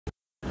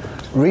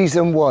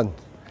Reason 1.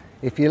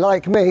 If you're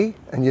like me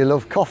and you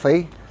love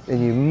coffee,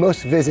 then you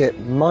must visit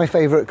my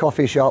favourite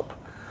coffee shop,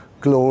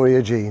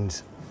 Gloria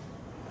Jean's.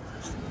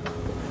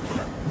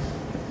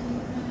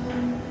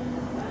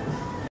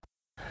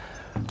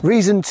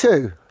 Reason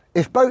 2.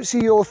 If boats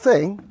are your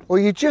thing, or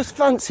you just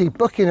fancy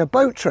booking a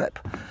boat trip,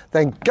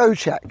 then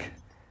Gocek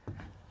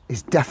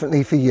is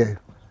definitely for you.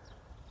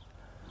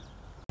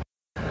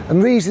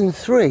 And reason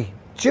 3.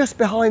 Just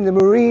behind the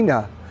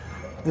marina,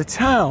 the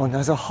town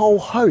has a whole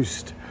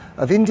host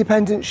of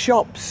independent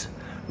shops,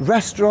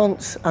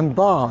 restaurants and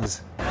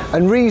bars.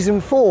 And reason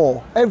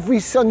 4, every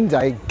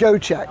Sunday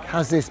Gocek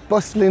has this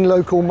bustling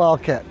local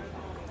market.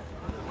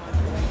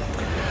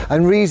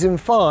 And reason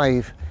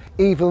 5,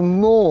 even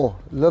more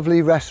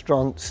lovely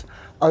restaurants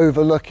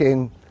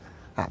overlooking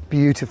that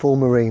beautiful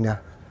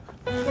marina.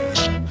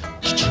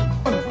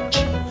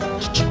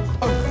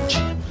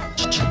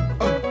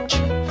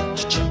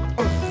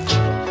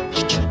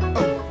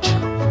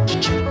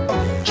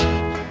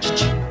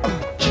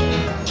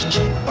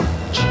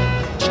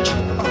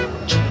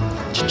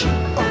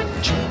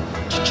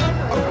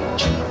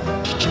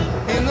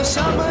 In the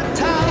summertime